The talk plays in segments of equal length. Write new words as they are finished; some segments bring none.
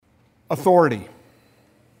Authority.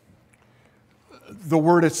 The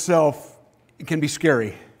word itself can be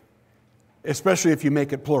scary, especially if you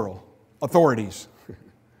make it plural. Authorities.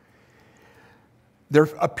 There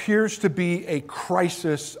appears to be a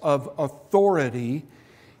crisis of authority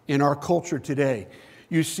in our culture today.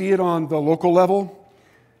 You see it on the local level.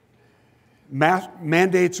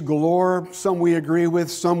 Mandates galore, some we agree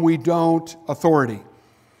with, some we don't. Authority.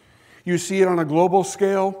 You see it on a global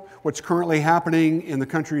scale, what's currently happening in the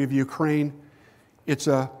country of Ukraine. It's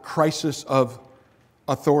a crisis of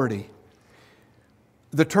authority.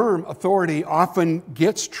 The term authority often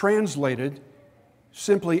gets translated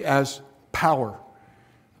simply as power.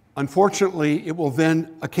 Unfortunately, it will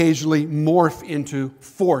then occasionally morph into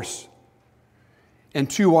force, and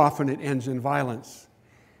too often it ends in violence.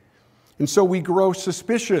 And so we grow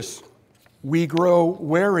suspicious, we grow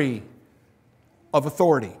wary of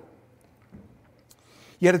authority.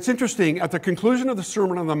 Yet it's interesting, at the conclusion of the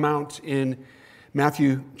Sermon on the Mount in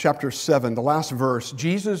Matthew chapter 7, the last verse,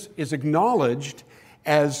 Jesus is acknowledged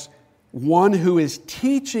as one who is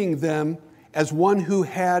teaching them as one who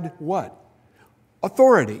had what?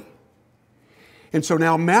 Authority. And so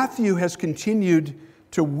now Matthew has continued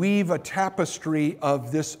to weave a tapestry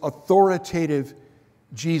of this authoritative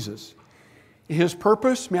Jesus. His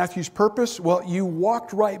purpose, Matthew's purpose, well, you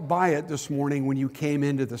walked right by it this morning when you came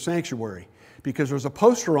into the sanctuary, because there's a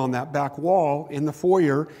poster on that back wall in the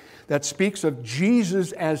foyer that speaks of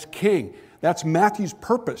Jesus as King. That's Matthew's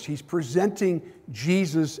purpose. He's presenting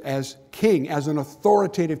Jesus as King, as an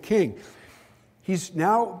authoritative King. He's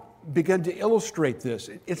now begun to illustrate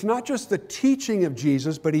this. It's not just the teaching of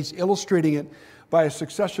Jesus, but he's illustrating it by a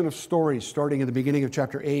succession of stories, starting at the beginning of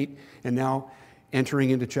chapter 8 and now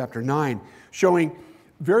entering into chapter 9, showing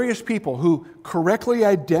various people who correctly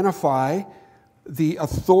identify the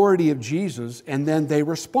authority of Jesus, and then they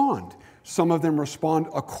respond. Some of them respond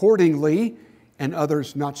accordingly, and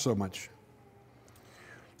others not so much.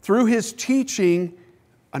 Through his teaching,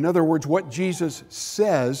 in other words, what Jesus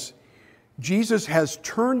says, Jesus has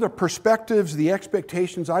turned the perspectives, the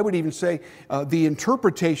expectations, I would even say the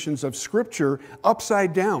interpretations of Scripture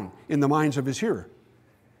upside down in the minds of his hearer.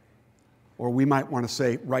 Or we might want to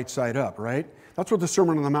say right side up, right? That's what the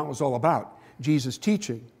Sermon on the Mount was all about, Jesus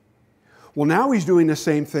teaching. Well, now he's doing the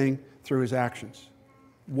same thing through his actions,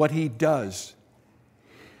 what he does.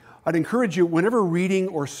 I'd encourage you, whenever reading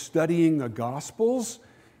or studying the Gospels,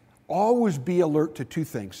 always be alert to two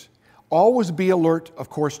things. Always be alert, of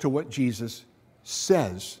course, to what Jesus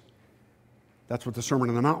says. That's what the Sermon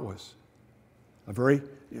on the Mount was. A very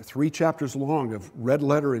 3 chapters long of red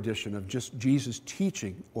letter edition of just Jesus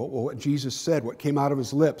teaching, what Jesus said, what came out of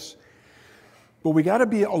his lips. But we got to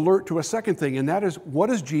be alert to a second thing, and that is, what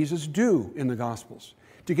does Jesus do in the Gospels?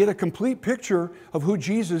 To get a complete picture of who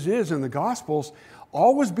Jesus is in the Gospels,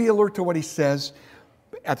 always be alert to what he says,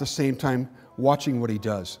 at the same time watching what he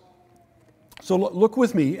does. So look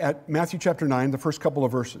with me at Matthew chapter 9, the first couple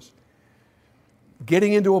of verses.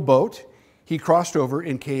 Getting into a boat, he crossed over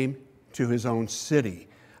and came to his own city.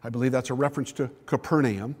 I believe that's a reference to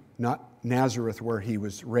Capernaum, not Nazareth where he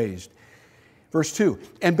was raised. Verse 2,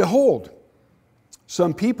 and behold,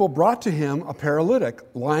 some people brought to him a paralytic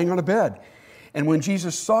lying on a bed. And when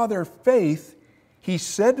Jesus saw their faith, he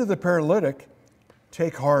said to the paralytic,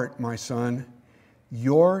 take heart, my son,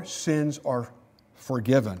 your sins are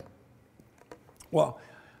forgiven. Well,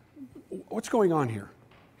 what's going on here?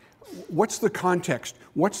 What's the context?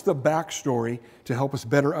 What's the backstory to help us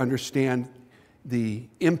better understand the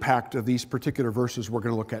impact of these particular verses we're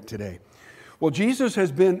going to look at today? Well, Jesus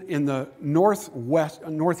has been in the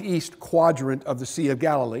northeast quadrant of the Sea of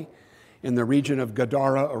Galilee, in the region of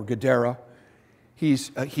Gadara or Gadara.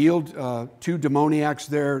 He's healed 2 demoniacs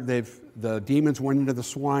there. The demons went into the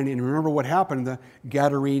swine. And remember what happened? The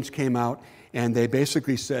Gadarenes came out and they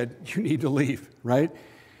basically said, you need to leave, right?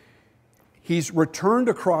 He's returned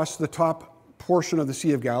across the top portion of the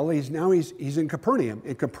Sea of Galilee. Now he's in Capernaum.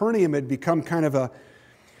 And Capernaum had become kind of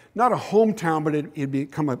not a hometown, but it had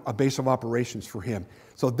become a base of operations for him.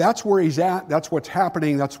 So that's where he's at. That's what's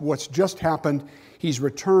happening. That's what's just happened. He's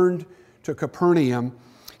returned to Capernaum.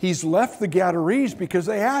 He's left the Gadarenes because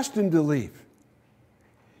they asked him to leave.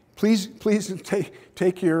 Please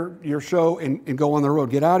take your show and go on the road.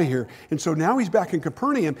 Get out of here. And so now he's back in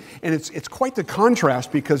Capernaum, and it's quite the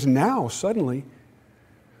contrast, because now suddenly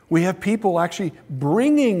we have people actually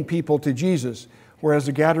bringing people to Jesus. Whereas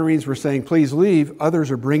the Gadarenes were saying, please leave,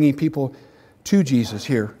 others are bringing people to Jesus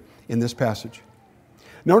here in this passage.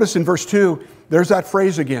 Notice in verse 2, there's that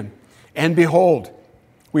phrase again, and behold.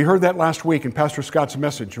 We heard that last week in Pastor Scott's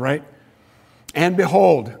message, right? And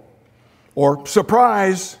behold, or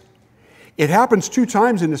surprise, It happens 2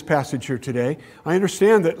 times in this passage here today. I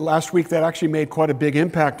understand that last week that actually made quite a big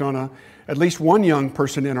impact on at least one young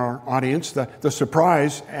person in our audience, the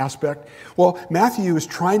surprise aspect. Well, Matthew is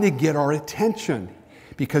trying to get our attention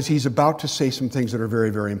because he's about to say some things that are very,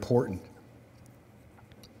 very important.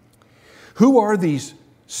 Who are these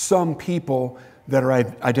some people that are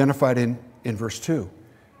identified in verse 2?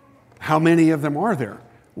 How many of them are there?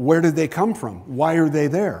 Where did they come from? Why are they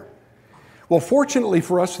there? Well, fortunately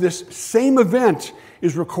for us, this same event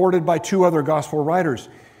is recorded by 2 other gospel writers.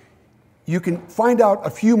 You can find out a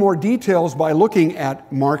few more details by looking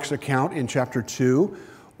at Mark's account in chapter 2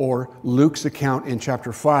 or Luke's account in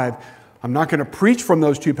chapter 5. I'm not going to preach from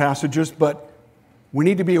those 2 passages, but we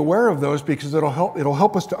need to be aware of those because it'll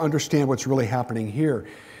help us to understand what's really happening here.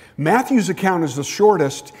 Matthew's account is the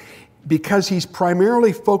shortest because he's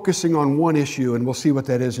primarily focusing on one issue, and we'll see what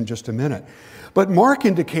that is in just a minute. But Mark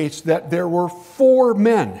indicates that there were 4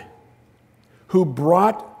 men who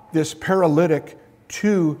brought this paralytic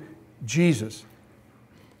to Jesus.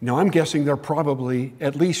 Now, I'm guessing they're probably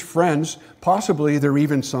at least friends, possibly they're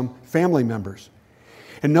even some family members.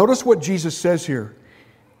 And notice what Jesus says here.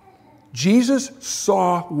 Jesus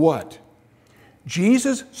saw what?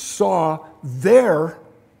 Jesus saw their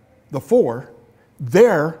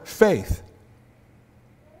faith.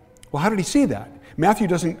 Well, how did he see that? Matthew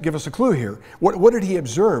doesn't give us a clue here. What did he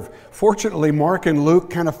observe? Fortunately, Mark and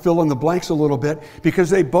Luke kind of fill in the blanks a little bit because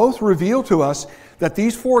they both reveal to us that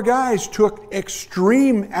these 4 guys took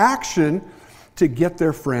extreme action to get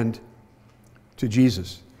their friend to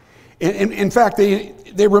Jesus. In fact,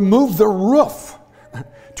 they removed the roof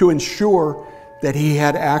to ensure that he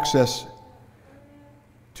had access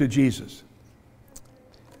to Jesus.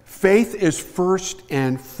 Faith is first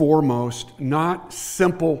and foremost not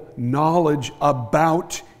simple knowledge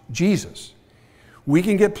about Jesus. We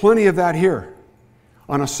can get plenty of that here.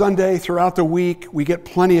 On a Sunday, throughout the week, we get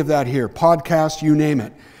plenty of that here. Podcasts, you name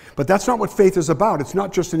it. But that's not what faith is about. It's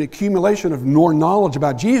not just an accumulation of more knowledge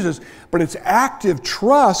about Jesus, but it's active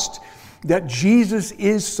trust that Jesus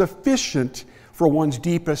is sufficient for one's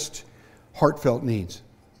deepest heartfelt needs.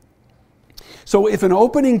 So if an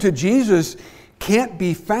opening to Jesus can't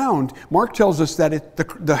be found, Mark tells us that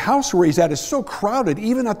the house where he's at is so crowded,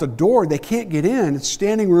 even at the door, they can't get in. It's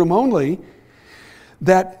standing room only,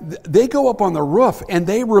 that they go up on the roof and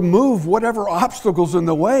they remove whatever obstacles in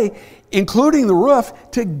the way, including the roof,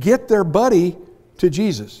 to get their buddy to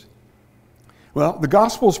Jesus. Well, the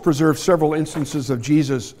Gospels preserve several instances of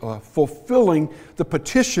Jesus fulfilling the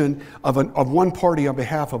petition of one party on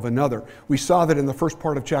behalf of another. We saw that in the first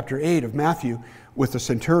part of chapter 8 of Matthew with the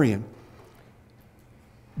centurion.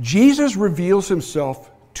 Jesus reveals himself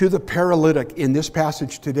to the paralytic in this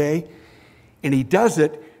passage today, and he does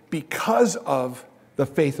it because of the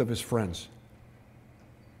faith of his friends.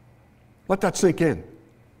 Let that sink in.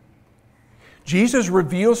 Jesus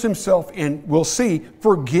reveals himself and, we'll see,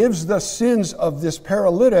 forgives the sins of this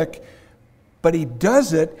paralytic, but he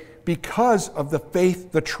does it because of the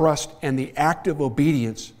faith, the trust, and the active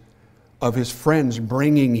obedience of his friends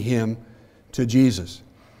bringing him to Jesus.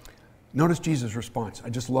 Notice Jesus' response. I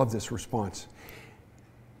just love this response.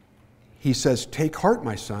 He says, "Take heart,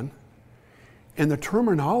 my son." And the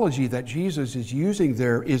terminology that Jesus is using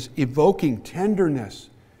there is evoking tenderness,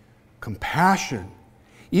 compassion.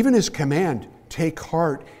 Even his command, "Take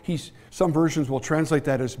heart." Some versions will translate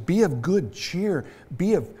that as be of good cheer,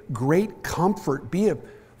 be of great comfort, be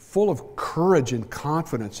full of courage and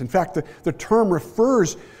confidence. In fact, the term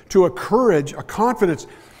refers to a courage, a confidence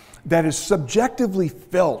that is subjectively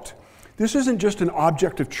felt. This isn't just an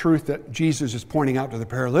objective truth that Jesus is pointing out to the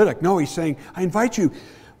paralytic. No, he's saying, I invite you,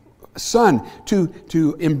 son,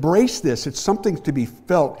 to embrace this. It's something to be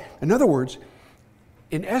felt. In other words,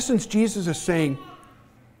 in essence, Jesus is saying,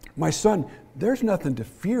 my son, there's nothing to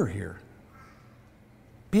fear here.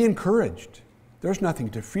 Be encouraged. There's nothing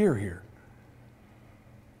to fear here.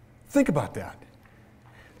 Think about that.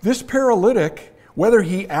 This paralytic, whether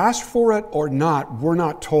he asked for it or not, we're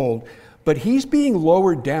not told, but he's being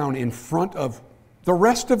lowered down in front of the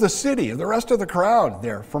rest of the city, the rest of the crowd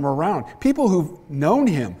there from around. People who've known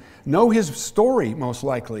him, know his story most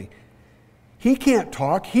likely. He can't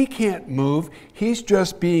talk, he can't move, he's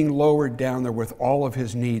just being lowered down there with all of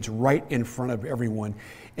his needs right in front of everyone.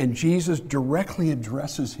 And Jesus directly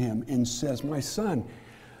addresses him and says, my son,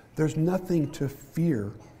 there's nothing to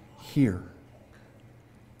fear here.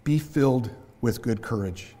 Be filled with good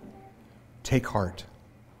courage. Take heart.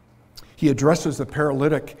 He addresses the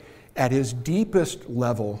paralytic at his deepest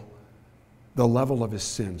level, the level of his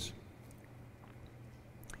sins.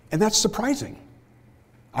 And that's surprising.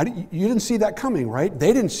 You didn't see that coming, right?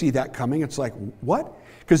 They didn't see that coming. It's like, what?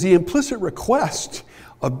 Because the implicit request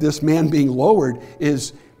of this man being lowered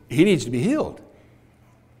is he needs to be healed.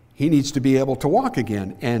 He needs to be able to walk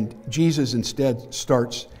again. And Jesus instead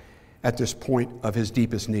starts at this point of his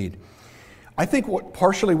deepest need. I think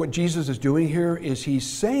partially what Jesus is doing here is he's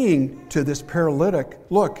saying to this paralytic,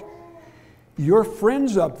 look, your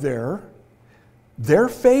friends up there, their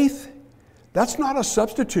faith, that's not a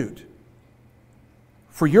substitute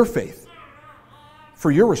for your faith,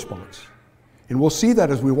 for your response. And we'll see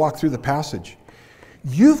that as we walk through the passage.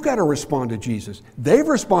 You've got to respond to Jesus. They've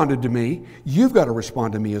responded to me. You've got to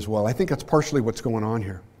respond to me as well. I think that's partially what's going on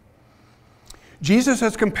here. Jesus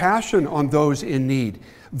has compassion on those in need,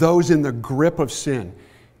 those in the grip of sin.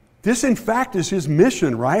 This, in fact, is his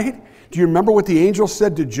mission, right? Do you remember what the angel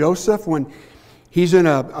said to Joseph when he's in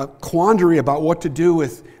a quandary about what to do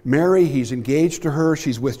with Mary? He's engaged to her.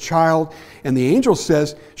 She's with child. And the angel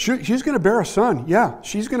says, she's going to bear a son. Yeah,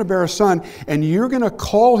 she's going to bear a son. And you're going to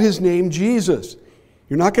call his name Jesus.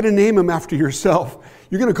 You're not going to name him after yourself.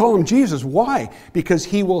 You're going to call him Jesus. Why? Because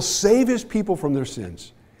he will save his people from their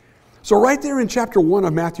sins. So right there in chapter 1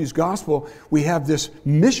 of Matthew's gospel, we have this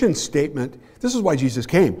mission statement. This is why Jesus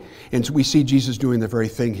came. And so we see Jesus doing the very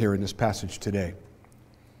thing here in this passage today.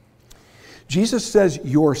 Jesus says,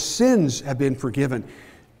 your sins have been forgiven.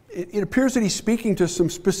 It appears that he's speaking to some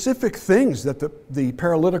specific things that the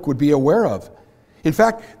paralytic would be aware of. In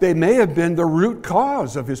fact, they may have been the root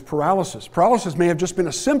cause of his paralysis. Paralysis may have just been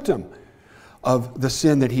a symptom of the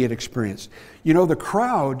sin that he had experienced. You know, the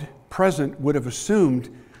crowd present would have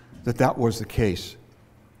assumed that that was the case.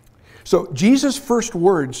 So Jesus' first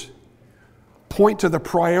words point to the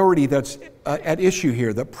priority that's at issue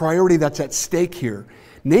here, the priority that's at stake here,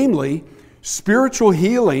 namely spiritual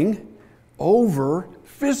healing over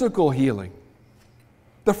physical healing.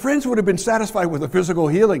 The friends would have been satisfied with the physical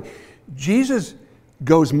healing. Jesus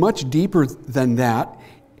goes much deeper than that.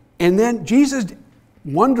 And then Jesus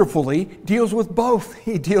wonderfully deals with both.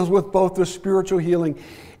 He deals with both the spiritual healing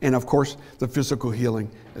and, of course, the physical healing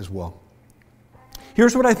as well.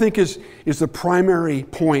 Here's what I think is the primary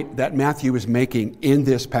point that Matthew is making in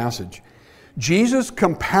this passage. Jesus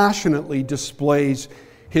compassionately displays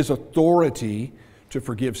his authority to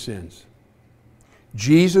forgive sins.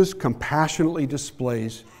 Jesus compassionately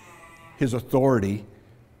displays his authority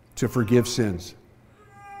to forgive sins.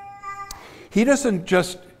 He doesn't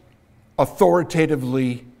just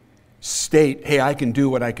authoritatively state, hey, I can do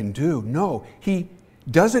what I can do. No, he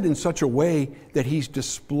does it in such a way that he's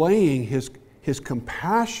displaying his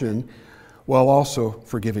compassion while also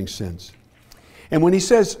forgiving sins. And when he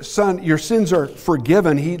says, son, your sins are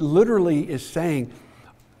forgiven, he literally is saying,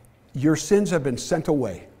 your sins have been sent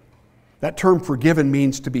away. That term forgiven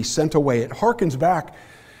means to be sent away. It harkens back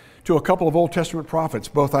to a couple of Old Testament prophets,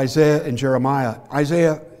 both Isaiah and Jeremiah.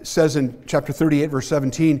 Isaiah says in chapter 38, verse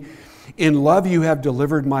 17, in love you have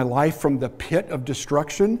delivered my life from the pit of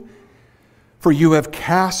destruction, for you have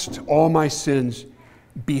cast all my sins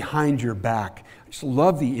behind your back. I just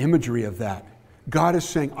love the imagery of that. God is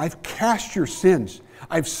saying, I've cast your sins.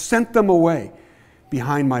 I've sent them away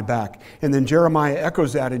behind my back. And then Jeremiah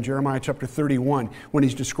echoes that in Jeremiah chapter 31 when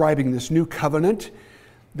he's describing this new covenant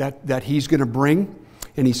that he's going to bring.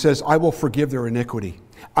 And he says, I will forgive their iniquity.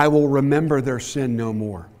 I will remember their sin no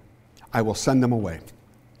more. I will send them away.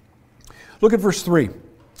 Look at verse 3.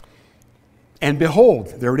 And behold,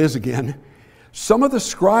 there it is again. Some of the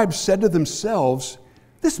scribes said to themselves,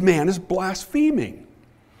 this man is blaspheming.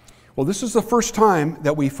 Well, this is the first time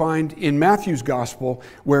that we find in Matthew's gospel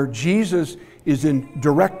where Jesus is in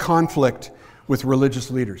direct conflict with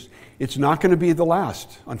religious leaders. It's not going to be the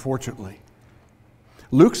last, unfortunately.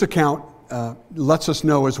 Luke's account lets us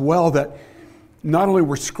know as well that not only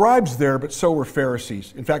were scribes there, but so were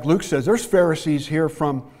Pharisees. In fact, Luke says there's Pharisees here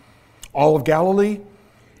from all of Galilee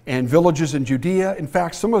and villages in Judea. In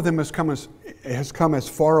fact, some of them has come as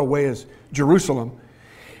far away as Jerusalem.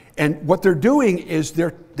 And what they're doing is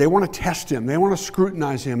they want to test him. They want to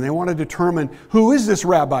scrutinize him. They want to determine who is this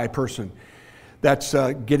rabbi person that's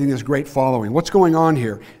getting this great following. What's going on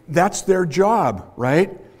here? That's their job,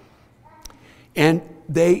 right? And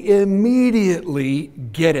they immediately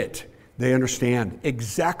get it. They understand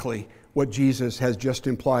exactly what Jesus has just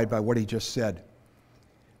implied by what he just said.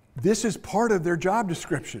 This is part of their job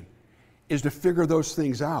description, is to figure those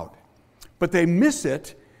things out. But they miss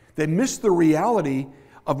it. They miss the reality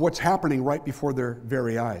of what's happening right before their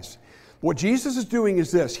very eyes. What Jesus is doing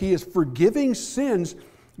is this. He is forgiving sins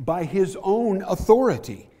by his own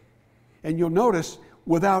authority. And you'll notice,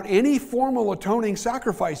 without any formal atoning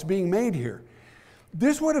sacrifice being made here.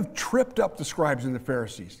 This would have tripped up the scribes and the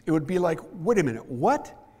Pharisees. It would be like, wait a minute,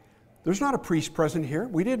 what? There's not a priest present here.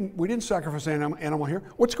 We didn't sacrifice an animal here.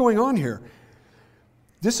 What's going on here?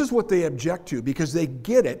 This is what they object to because they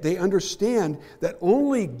get it. They understand that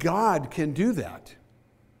only God can do that.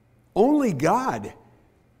 Only God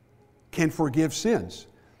can forgive sins.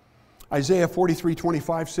 Isaiah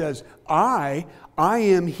 43:25 says, I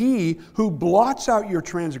am he who blots out your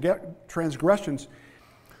transgressions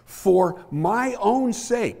for my own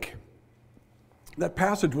sake. That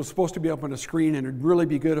passage was supposed to be up on the screen, and it'd really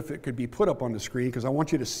be good if it could be put up on the screen because I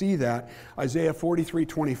want you to see that. Isaiah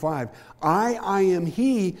 43:25. I am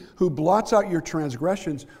he who blots out your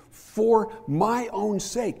transgressions for my own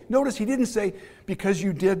sake. Notice he didn't say, because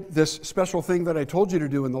you did this special thing that I told you to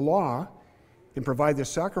do in the law and provide this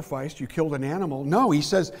sacrifice, you killed an animal. No, he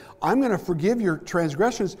says, I'm going to forgive your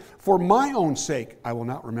transgressions for my own sake. I will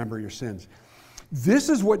not remember your sins. This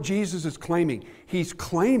is what Jesus is claiming. He's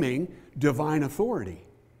claiming divine authority.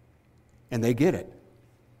 And they get it.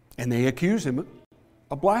 And they accuse him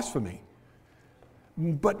of blasphemy.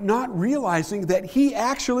 But not realizing that he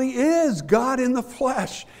actually is God in the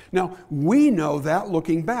flesh. Now, we know that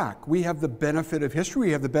looking back. We have the benefit of history.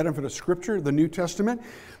 We have the benefit of Scripture, the New Testament.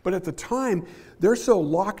 But at the time, they're so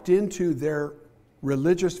locked into their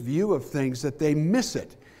religious view of things that they miss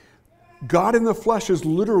it. God in the flesh is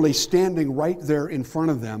literally standing right there in front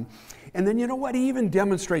of them. And then you know what? He even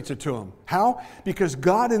demonstrates it to them. How? Because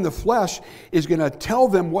God in the flesh is going to tell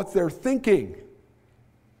them what they're thinking.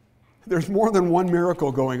 There's more than one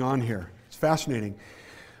miracle going on here. It's fascinating.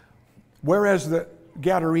 Whereas the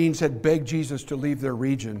Gadarenes had begged Jesus to leave their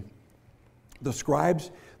region, the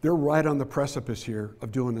scribes, they're right on the precipice here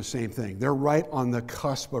of doing the same thing. They're right on the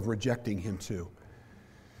cusp of rejecting him too.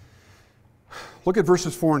 Look at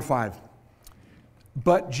verses 4 and 5.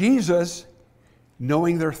 But Jesus,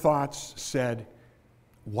 knowing their thoughts, said,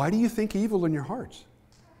 why do you think evil in your hearts?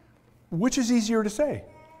 Which is easier to say?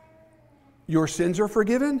 Your sins are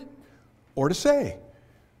forgiven? Or to say,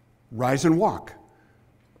 rise and walk?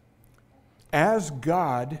 As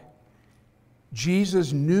God,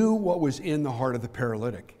 Jesus knew what was in the heart of the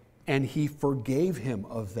paralytic, and he forgave him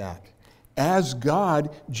of that. As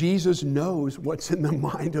God, Jesus knows what's in the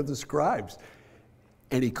mind of the scribes,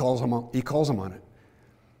 and he calls them on it.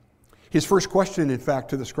 His first question, in fact,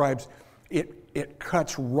 to the scribes, it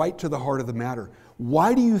cuts right to the heart of the matter.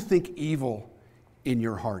 Why do you think evil in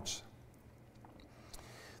your hearts?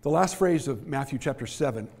 The last phrase of Matthew chapter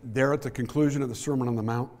 7, there at the conclusion of the Sermon on the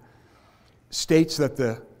Mount, states that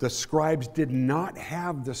the scribes did not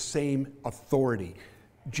have the same authority.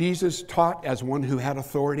 Jesus taught as one who had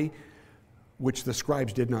authority, which the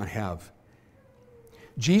scribes did not have.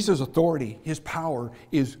 Jesus' authority, his power,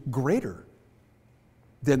 is greater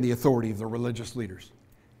than the authority of the religious leaders.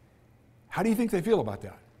 How do you think they feel about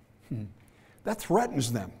that? That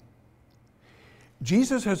threatens them.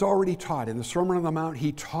 Jesus has already taught, in the Sermon on the Mount,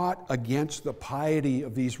 he taught against the piety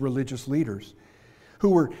of these religious leaders who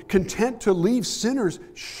were content to leave sinners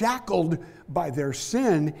shackled by their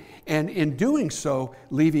sin, and in doing so,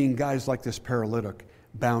 leaving guys like this paralytic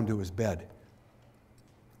bound to his bed.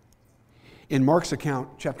 In Mark's account,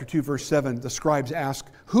 chapter 2, verse 7, the scribes ask,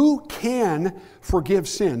 who can forgive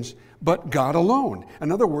sins but God alone?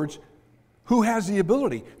 In other words, who has the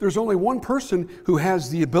ability? There's only one person who has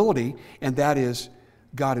the ability, and that is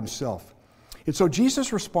God himself. And so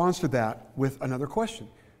Jesus responds to that with another question.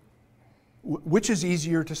 Which is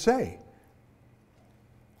easier to say?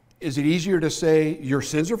 Is it easier to say your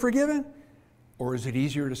sins are forgiven? Or is it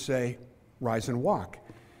easier to say rise and walk?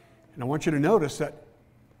 And I want you to notice that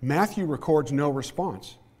Matthew records no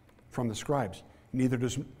response from the scribes. Neither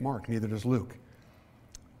does Mark, neither does Luke.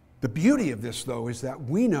 The beauty of this, though, is that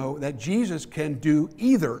we know that Jesus can do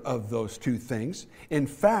either of those two things. In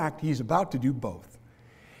fact, he's about to do both.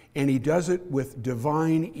 And he does it with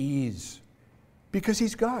divine ease because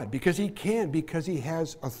he's God, because he can, because he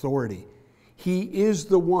has authority. He is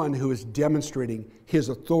the one who is demonstrating his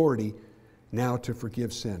authority now to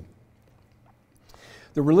forgive sin.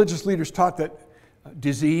 The religious leaders taught that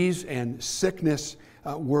disease and sickness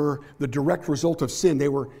were the direct result of sin. They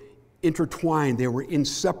were intertwined, they were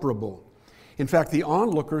inseparable. In fact, the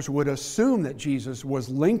onlookers would assume that Jesus was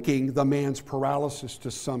linking the man's paralysis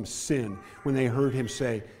to some sin when they heard him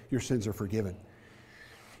say, your sins are forgiven.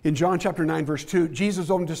 In John chapter 9, verse 2, Jesus'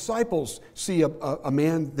 own disciples see a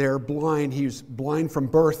man there blind. He's blind from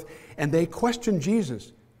birth, and they question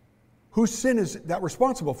Jesus. Whose sin is that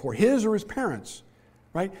responsible for, his or his parents?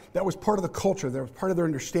 Right? That was part of the culture. That was part of their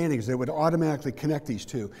understandings. They would automatically connect these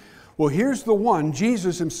two. Well, here's the one,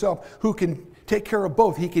 Jesus himself, who can take care of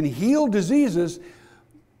both. He can heal diseases,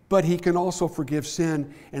 but he can also forgive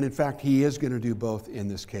sin. And in fact, he is going to do both in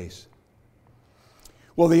this case.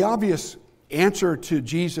 Well, the obvious answer to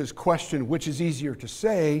Jesus' question, which is easier to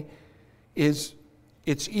say, is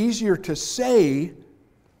it's easier to say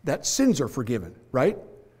that sins are forgiven, right?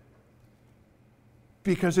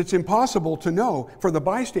 Because it's impossible to know for the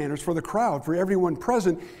bystanders, for the crowd, for everyone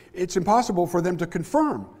present, it's impossible for them to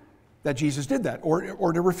confirm that Jesus did that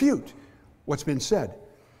or to refute what's been said.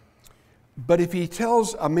 But if he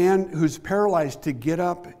tells a man who's paralyzed to get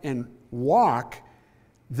up and walk,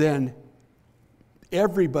 then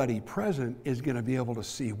everybody present is going to be able to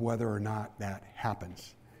see whether or not that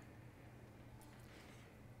happens.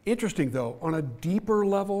 Interesting, though, on a deeper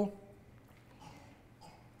level,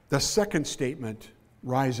 the second statement,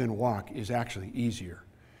 rise and walk, is actually easier.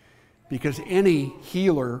 Because any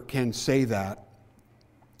healer can say that,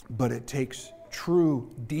 but it takes true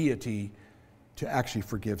deity to actually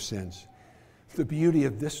forgive sins. The beauty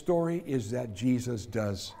of this story is that Jesus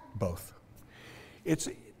does both. It's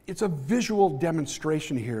a visual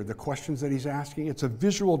demonstration here, the questions that he's asking. It's a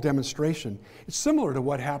visual demonstration. It's similar to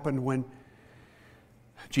what happened when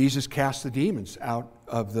Jesus cast the demons out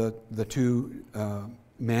of the two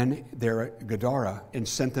men there at Gadara and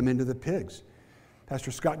sent them into the pigs.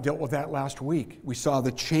 Pastor Scott dealt with that last week. We saw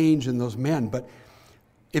the change in those men. But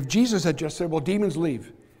if Jesus had just said, well, demons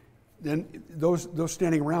leave, then those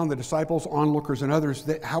standing around, the disciples, onlookers, and others,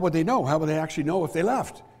 how would they know? How would they actually know if they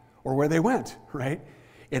left or where they went, right?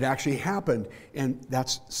 It actually happened, and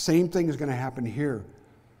that same thing is going to happen here.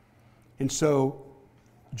 And so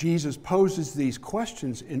Jesus poses these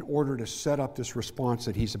questions in order to set up this response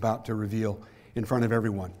that he's about to reveal in front of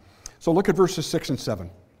everyone. So look at verses 6 and 7.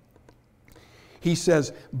 He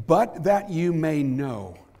says, but that you may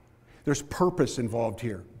know. There's purpose involved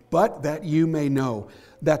here. But that you may know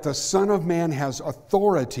that the Son of Man has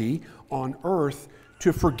authority on earth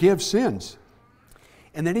to forgive sins.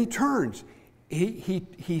 And then he turns.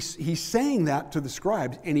 He's saying that to the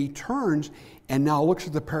scribes, and he turns and now looks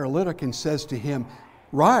at the paralytic and says to him,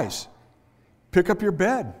 rise, pick up your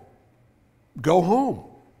bed, go home.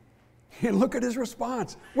 And look at his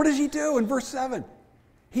response. What does he do in verse 7?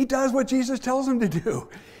 He does what Jesus tells him to do.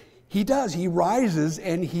 He does. He rises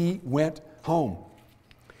and he went home.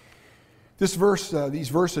 These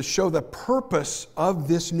verses show the purpose of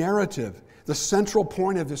this narrative, the central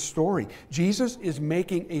point of this story. Jesus is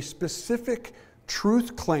making a specific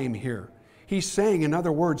truth claim here. He's saying, in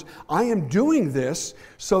other words, I am doing this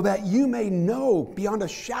so that you may know beyond a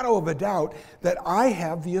shadow of a doubt that I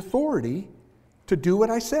have the authority to do what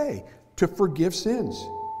I say, to forgive sins.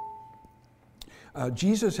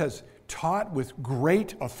 Jesus has taught with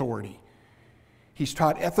great authority. He's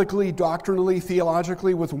taught ethically, doctrinally,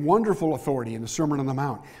 theologically with wonderful authority in the Sermon on the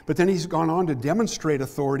Mount. But then he's gone on to demonstrate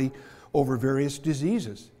authority over various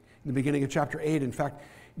diseases. In the beginning of chapter 8, in fact,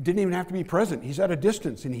 didn't even have to be present. He's at a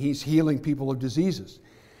distance and he's healing people of diseases.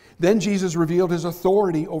 Then Jesus revealed his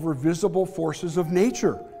authority over visible forces of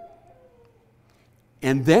nature.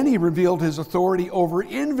 And then he revealed his authority over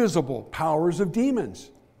invisible powers of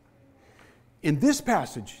demons. In this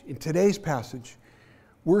passage, in today's passage,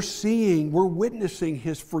 we're witnessing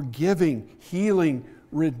his forgiving, healing,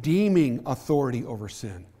 redeeming authority over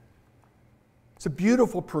sin. It's a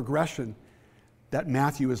beautiful progression that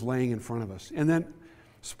Matthew is laying in front of us. And then,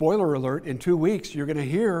 spoiler alert, in 2 weeks, you're going to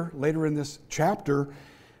hear later in this chapter,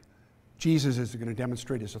 Jesus is going to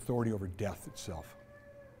demonstrate his authority over death itself.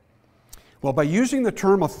 Well, by using the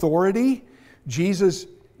term authority, Jesus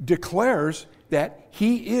declares that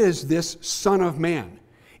he is this Son of Man,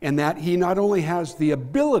 and that he not only has the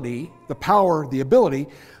ability, the power, the ability,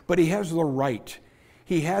 but he has the right.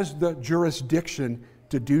 He has the jurisdiction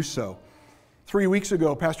to do so. 3 weeks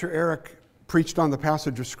ago, Pastor Eric preached on the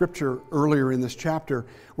passage of Scripture earlier in this chapter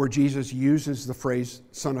where Jesus uses the phrase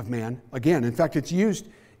Son of Man. Again, in fact, it's used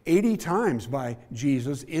 80 times by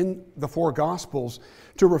Jesus in the 4 Gospels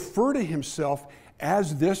to refer to himself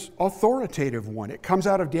as this authoritative one. It comes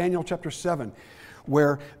out of Daniel chapter 7,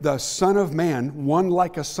 where the Son of Man, one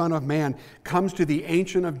like a Son of Man, comes to the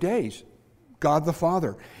Ancient of Days, God the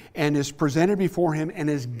Father, and is presented before him and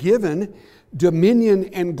is given dominion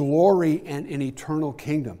and glory and an eternal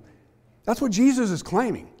kingdom. That's what Jesus is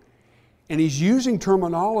claiming. And he's using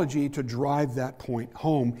terminology to drive that point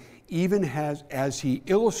home, even as he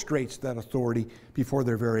illustrates that authority before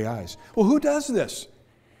their very eyes. Well, who does this?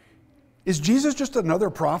 Is Jesus just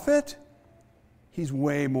another prophet? He's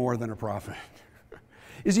way more than a prophet.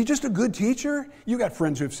 Is he just a good teacher? You got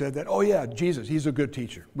friends who've said that, oh yeah, Jesus, he's a good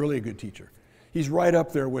teacher, really a good teacher. He's right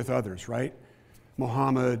up there with others, right?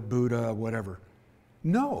 Muhammad, Buddha, whatever.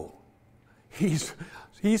 No.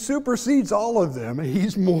 He supersedes all of them.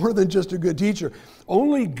 He's more than just a good teacher.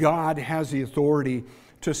 Only God has the authority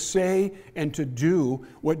to say and to do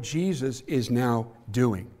what Jesus is now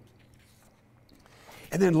doing.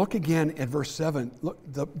 And then look again at verse 7. Look,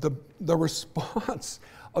 the response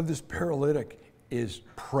of this paralytic is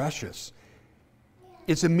precious.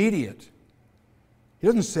 It's immediate. He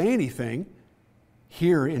doesn't say anything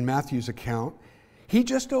here in Matthew's account. He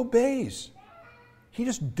just obeys. He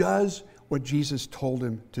just does what Jesus told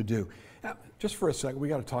him to do. Now, just for a second, we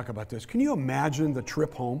got to talk about this. Can you imagine the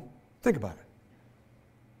trip home? Think about it.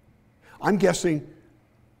 I'm guessing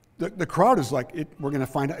the crowd is like, we're going to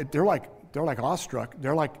find out, they're like awestruck.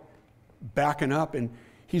 They're like backing up, and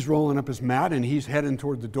he's rolling up his mat and he's heading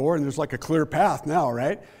toward the door, and there's like a clear path now,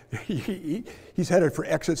 right? He's headed for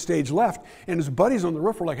exit stage left, and his buddies on the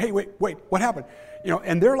roof are like, hey, wait, what happened?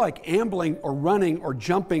 And they're like ambling or running or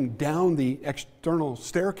jumping down the external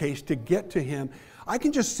staircase to get to him. I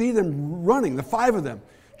can just see them running, the 5 of them,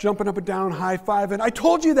 jumping up and down, high-fiving. I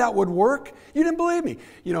told you that would work. You didn't believe me,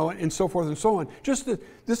 and so forth and so on. Just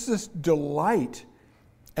this delight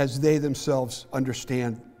as they themselves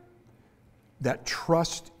understand that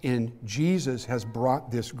trust in Jesus has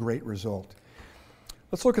brought this great result.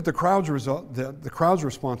 Let's look at the crowd's result, the crowd's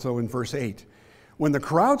response, though, in verse 8. When the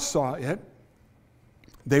crowd saw it,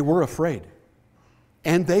 they were afraid,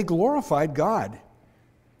 and they glorified God,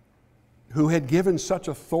 who had given such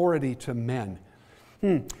authority to men.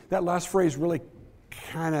 That last phrase really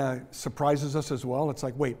kind of surprises us as well. It's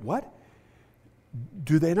like, wait, what?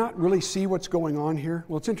 Do they not really see what's going on here?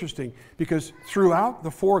 Well, it's interesting because throughout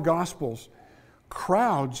the 4 Gospels,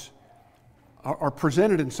 crowds are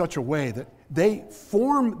presented in such a way that they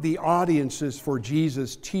form the audiences for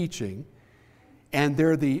Jesus' teaching, and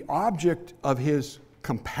they're the object of his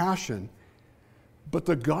compassion. But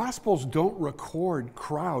the Gospels don't record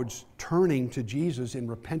crowds turning to Jesus in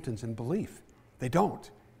repentance and belief. They don't.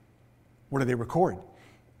 What do they record?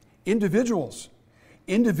 Individuals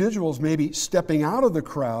maybe stepping out of the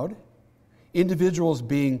crowd, individuals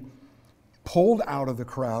being pulled out of the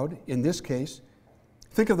crowd in this case.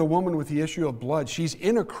 Think of the woman with the issue of blood. She's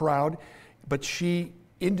in a crowd, but she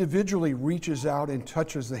individually reaches out and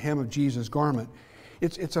touches the hem of Jesus' garment.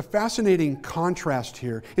 It's a fascinating contrast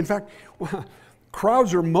here. In fact,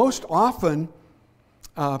 crowds are most often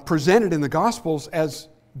presented in the Gospels as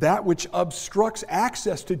that which obstructs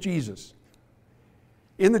access to Jesus.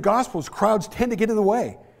 In the Gospels, crowds tend to get in the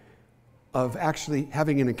way of actually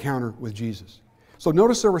having an encounter with Jesus. So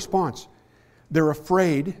notice their response. They're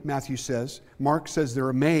afraid, Matthew says. Mark says they're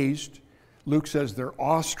amazed. Luke says they're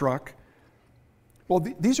awestruck. Well,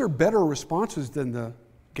 these are better responses than the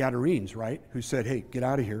Gadarenes, right? Who said, hey, get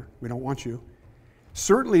out of here. We don't want you.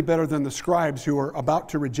 Certainly better than the scribes who are about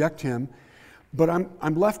to reject him. But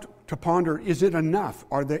I'm left to ponder, is it enough?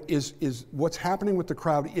 Is what's happening with the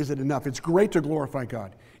crowd, is it enough? It's great to glorify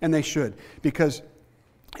God, and they should,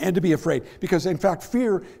 and to be afraid. Because in fact,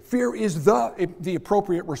 fear is the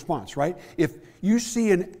appropriate response, right? If you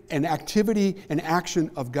see an activity, an action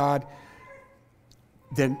of God,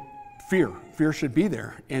 then fear should be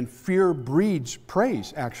there. And fear breeds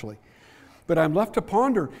praise, actually. But I'm left to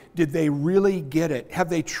ponder, did they really get it? Have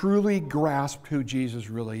they truly grasped who Jesus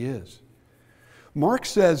really is? Mark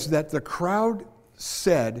says that the crowd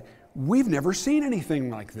said, we've never seen anything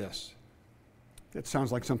like this. That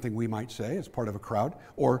sounds like something we might say as part of a crowd.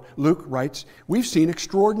 Or Luke writes, we've seen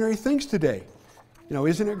extraordinary things today.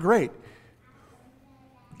 Isn't it great?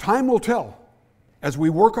 Time will tell as we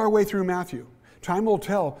work our way through Matthew. Time will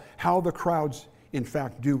tell how the crowds, in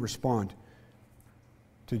fact, do respond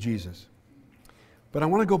to Jesus. But I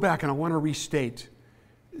want to go back and I want to restate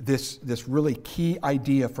this really key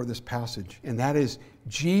idea for this passage, and that is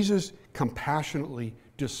Jesus compassionately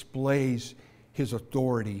displays his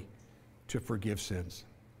authority to forgive sins.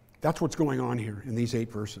 That's what's going on here in these 8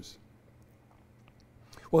 verses.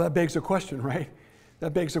 Well, that begs a question, right?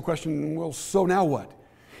 That begs the question, well, so now what?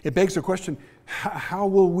 It begs the question, how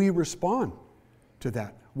will we respond to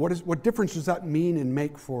that? What difference does that mean and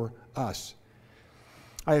make for us?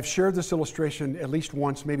 I have shared this illustration at least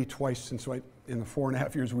once, maybe twice since in the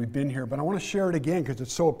 4.5 years we've been here, but I want to share it again because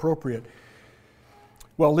it's so appropriate.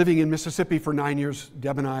 Well, living in Mississippi for 9 years,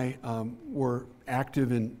 Deb and I were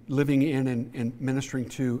active in living in and ministering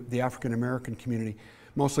to the African American community,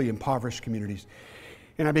 mostly impoverished communities.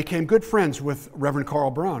 And I became good friends with Reverend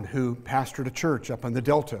Carl Brown, who pastored a church up on the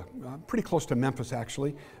Delta, pretty close to Memphis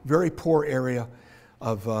actually, very poor area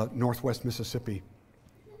of northwest Mississippi.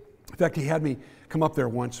 In fact, he had me come up there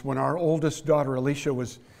once when our oldest daughter, Alicia,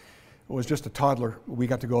 was just a toddler. We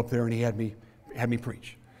got to go up there and he had me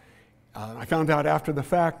preach. I found out after the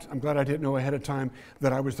fact, I'm glad I didn't know ahead of time,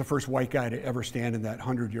 that I was the first white guy to ever stand in that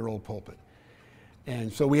 100-year-old pulpit.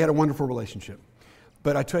 And so we had a wonderful relationship.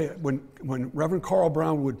 But I tell you, when Reverend Carl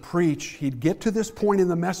Brown would preach, he'd get to this point in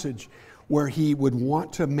the message where he would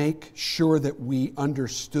want to make sure that we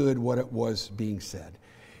understood what it was being said.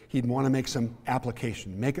 He'd want to make some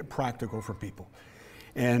application, make it practical for people.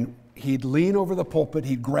 And he'd lean over the pulpit,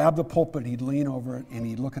 he'd grab the pulpit, he'd lean over it, and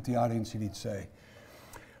he'd look at the audience and he'd say,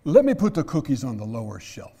 "Let me put the cookies on the lower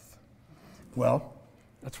shelf." Well,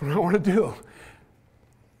 that's what I want to do.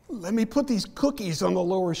 Let me put these cookies on the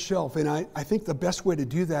lower shelf. And I think the best way to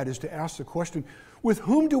do that is to ask the question, with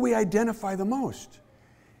whom do we identify the most?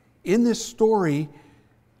 In this story,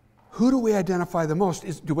 who do we identify the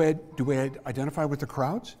most? Do we identify with the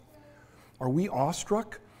crowds? Are we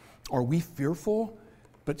awestruck? Are we fearful,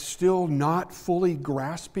 but still not fully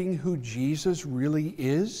grasping who Jesus really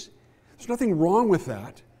is? There's nothing wrong with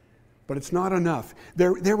that, but it's not enough.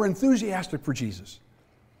 They were enthusiastic for Jesus.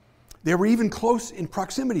 They were even close in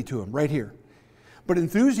proximity to him, right here. But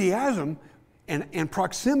enthusiasm and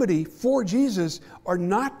proximity for Jesus are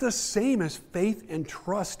not the same as faith and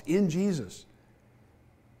trust in Jesus.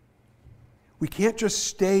 We can't just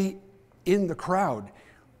stay in the crowd.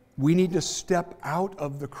 We need to step out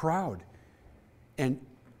of the crowd and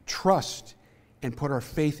trust and put our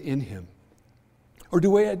faith in him. Or do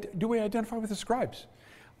we identify with the scribes?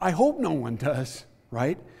 I hope no one does,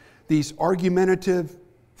 right? These argumentative,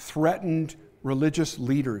 threatened religious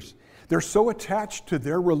leaders. They're so attached to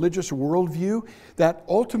their religious worldview that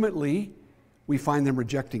ultimately we find them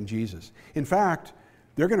rejecting Jesus. In fact,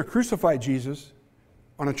 they're going to crucify Jesus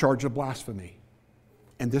on a charge of blasphemy.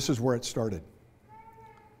 And this is where it started.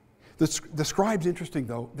 The scribes, interesting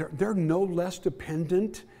though, they're no less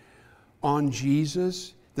dependent on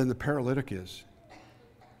Jesus than the paralytic is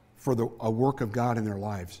for a work of God in their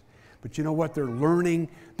lives. But you know what? They're learning,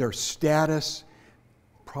 their status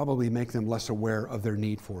probably make them less aware of their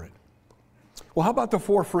need for it. Well, how about the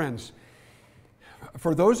four friends?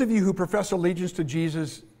 For those of you who profess allegiance to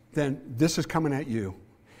Jesus, then this is coming at you.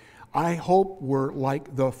 I hope we're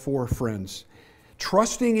like the four friends,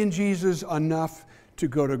 trusting in Jesus enough to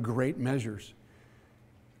go to great measures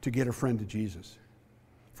to get a friend to Jesus.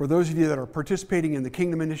 For those of you that are participating in the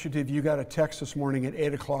Kingdom Initiative, you got a text this morning at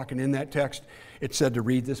 8 o'clock, and in that text it said to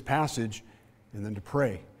read this passage and then to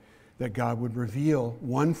pray that God would reveal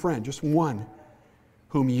one friend, just one,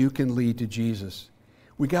 whom you can lead to Jesus.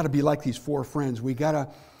 We got to be like these four friends. We got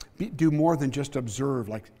to do more than just observe,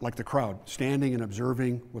 like the crowd, standing and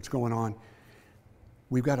observing what's going on.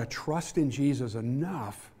 We've got to trust in Jesus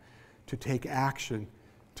enough to take action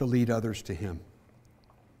to lead others to him.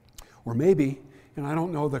 Or maybe, and I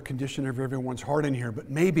don't know the condition of everyone's heart in here, but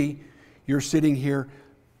maybe you're sitting here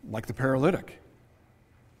like the paralytic.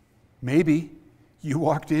 Maybe you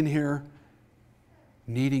walked in here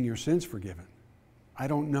needing your sins forgiven. I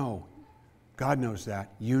don't know. God knows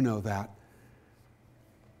that. You know that.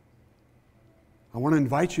 I want to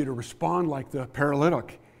invite you to respond like the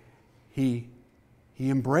paralytic. He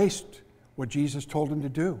embraced what Jesus told him to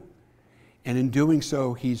do. And in doing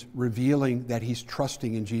so, he's revealing that he's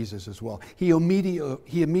trusting in Jesus as well. He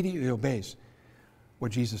immediately obeys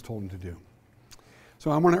what Jesus told him to do. So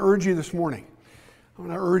I want to urge you this morning, I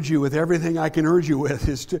want to urge you with everything I can urge you with,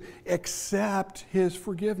 is to accept his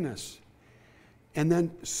forgiveness and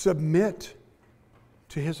then submit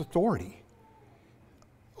to his authority.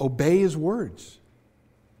 Obey his words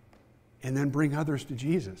and then bring others to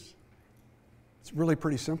Jesus. It's really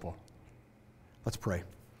pretty simple. Let's pray.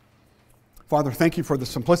 Father, thank you for the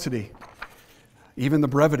simplicity, even the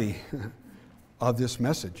brevity of this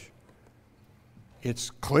message. It's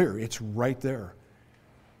clear, it's right there.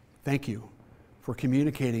 Thank you for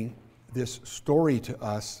communicating this story to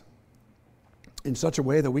us in such a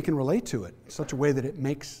way that we can relate to it, in such a way that it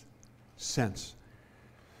makes sense.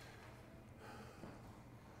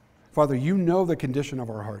 Father, you know the condition of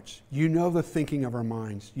our hearts. You know the thinking of our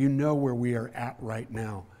minds. You know where we are at right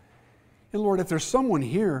now. And Lord, if there's someone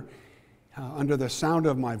here under the sound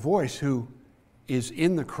of my voice who is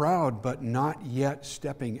in the crowd but not yet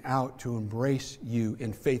stepping out to embrace you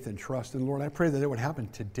in faith and trust, and Lord, I pray that it would happen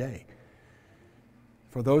today.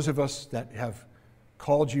 For those of us that have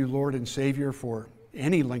called you Lord and Savior for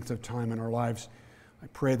any length of time in our lives, I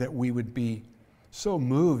pray that we would be so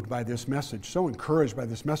moved by this message, so encouraged by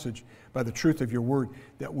this message, by the truth of your word,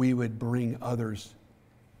 that we would bring others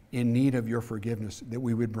in need of your forgiveness, that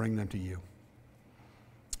we would bring them to you.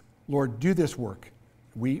 Lord, do this work.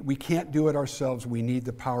 We can't do it ourselves. We need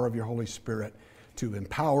the power of your Holy Spirit to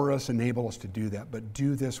empower us, enable us to do that. But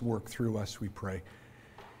do this work through us, we pray.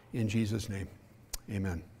 In Jesus' name,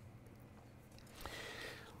 amen.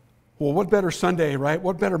 Well, what better Sunday, right?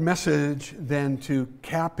 What better message than to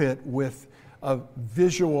cap it with a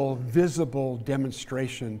visual, visible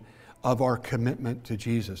demonstration of our commitment to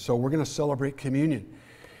Jesus. So we're going to celebrate communion.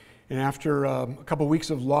 And after a couple weeks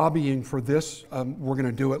of lobbying for this, we're going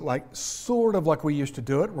to do it sort of like we used to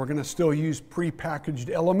do it. We're going to still use prepackaged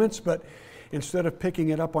elements, but instead of picking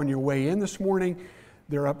it up on your way in this morning,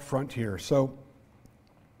 they're up front here. So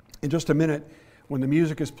in just a minute, when the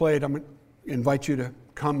music is played, I'm going to invite you to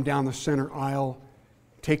come down the center aisle,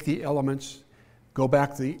 take the elements, go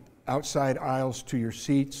back the outside aisles to your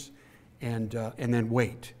seats, and then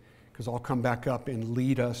wait, because I'll come back up and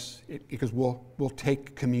lead us, because we'll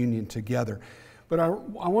take communion together. But I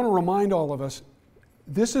want to remind all of us,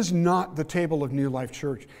 this is not the table of New Life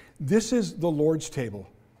Church. This is the Lord's table.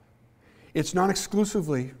 It's not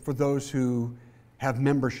exclusively for those who have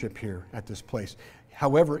membership here at this place.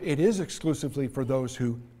 However, it is exclusively for those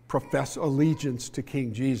who profess allegiance to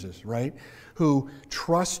King Jesus, right? Who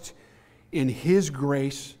trust in His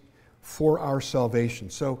grace for our salvation.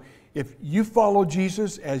 So if you follow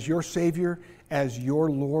Jesus as your Savior, as your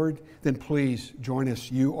Lord, then please join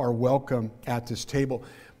us. You are welcome at this table.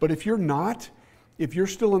 But if you're not, if you're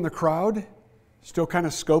still in the crowd, still kind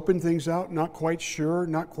of scoping things out, not quite sure,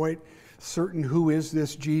 not quite certain who is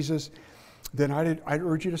this Jesus, then I'd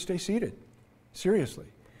urge you to stay seated, seriously.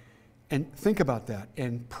 And think about that,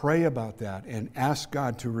 and pray about that, and ask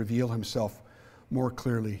God to reveal Himself more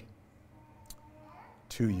clearly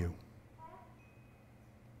to you.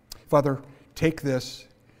 Father, take this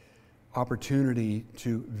opportunity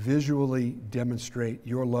to visually demonstrate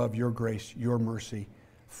your love, your grace, your mercy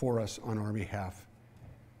for us on our behalf.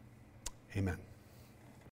 Amen.